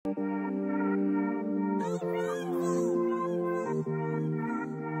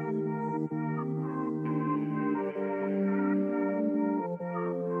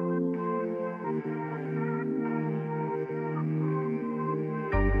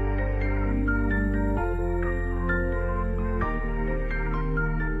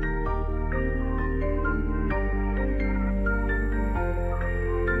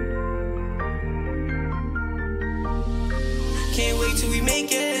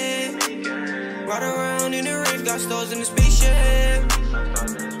Ride around in the rave, got stars in the spaceship.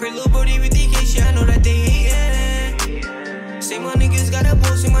 Pretty little booty with DK shit, I know that they hatin'. Say my niggas gotta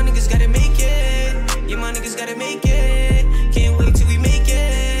ball, say my niggas gotta make it. Yeah, my niggas gotta make it. Can't wait till we make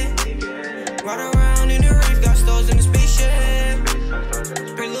it. Ride around in the rave, got stars in the spaceship.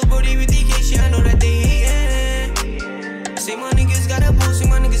 Pretty little booty with DK shit, I know that they hatin'. Say my niggas gotta ball, say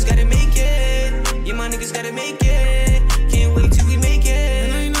my niggas gotta make it. Yeah, my niggas gotta make it. Can't wait till we make it.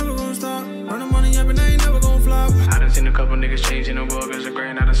 And I ain't never gonna stop. Run the money up and I ain't never gonna flop. I done seen a couple niggas change in the world as a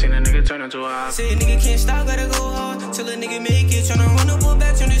grain. I done seen a nigga turn into a hop. Say a nigga can't stop, gotta go hard till a nigga make it. Tryna run the ball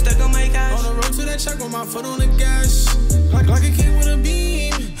back, turn this stuck on my cash. On the road to that check with my foot on the gas. Like a king with a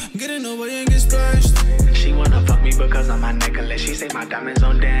beam. Get in the way and get splashed. She wanna fuck me because of my necklace. She say my diamonds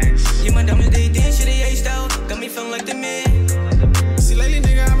on dance. Yeah, my diamonds they dance, shit they iced out. Got me feeling like the man. See lately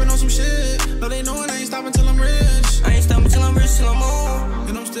nigga I been on some shit. No they know I ain't stopping till I'm rich. I ain't stopping till I'm rich, till I'm on.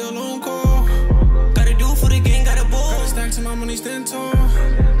 And I'm still on call. Gotta do for the gang, gotta ball. Gotta stack till my money stand tall.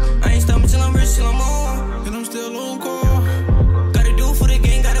 I ain't stopping till I'm rich, till I'm on. And I'm still on call. Gotta do for the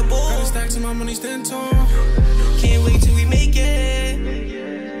gang, gotta ball. Gotta stack till my money stand tall. Can't wait till we make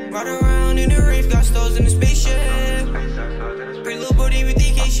it. Ride around in the rave, got stars in the spaceship. Pretty little booty with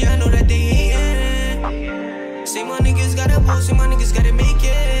DK shit, I know that they hatin'. Say my niggas gotta ball, say my niggas gotta make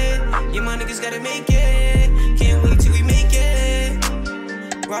it. Yeah, my niggas gotta make it. Can't wait till we make it.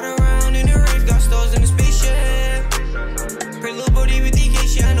 Ride around in the rave, got stars in the spaceship. Pretty little booty with DK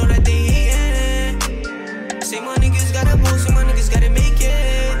shit, I know that they hatin'. Say my niggas gotta ball, say my niggas gotta make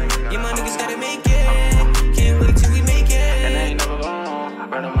it. Yeah, my niggas gotta make it. Can't wait till we make it. And I ain't never gone.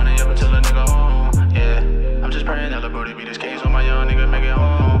 Run the money up until a nigga home. Yeah, I'm just praying that the booty be this case on my young nigga make it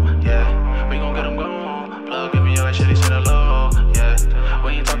home. Yeah, we gon' get him gone. Plug give me all that shit, he said hello. Yeah,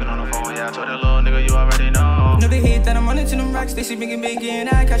 we ain't talking on the phone. Yeah, I told that little nigga you already know. Know they hate that I'm running to them racks. They see me getting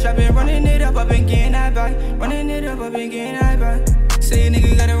that cash. I been running it up, I been getting that back. Running it up, I been getting that back. Say a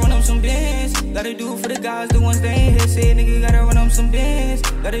nigga gotta run up some bands. Gotta do it for the guys, the ones they ain't hit. Say a nigga gotta run up some bands.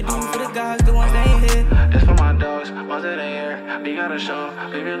 Gotta do it for the guys, the ones they ain't hit. It's for my dogs, ones that ain't here. We gotta show,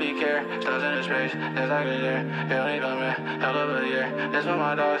 we really care. Stars in the space, there's like a year. Hell ain't coming, hell of a year. It's for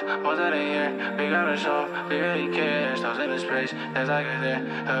my dogs, ones that ain't here. We gotta show, we really care. Stars in the space, there's like a year.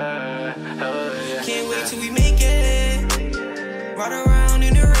 Hell of a year. Can't wait till we make it. Ride around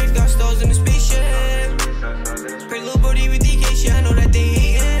in the rave, got stars in the spaceship. Pretty little booty with DK shit, I know that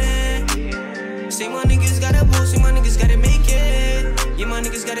they hatin'. Say my niggas gotta ball, say my niggas gotta make it. Yeah, my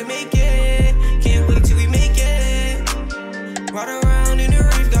niggas gotta make it. Can't wait till we make it. Ride around in the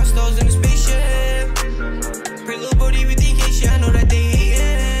rave, got stars in the spaceship. Pretty little booty with DK shit, I know that they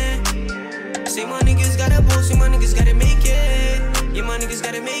hatin'. Say my niggas gotta ball, say my niggas gotta make it. Yeah, my niggas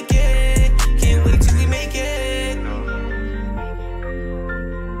gotta make it. Can't wait till we make it.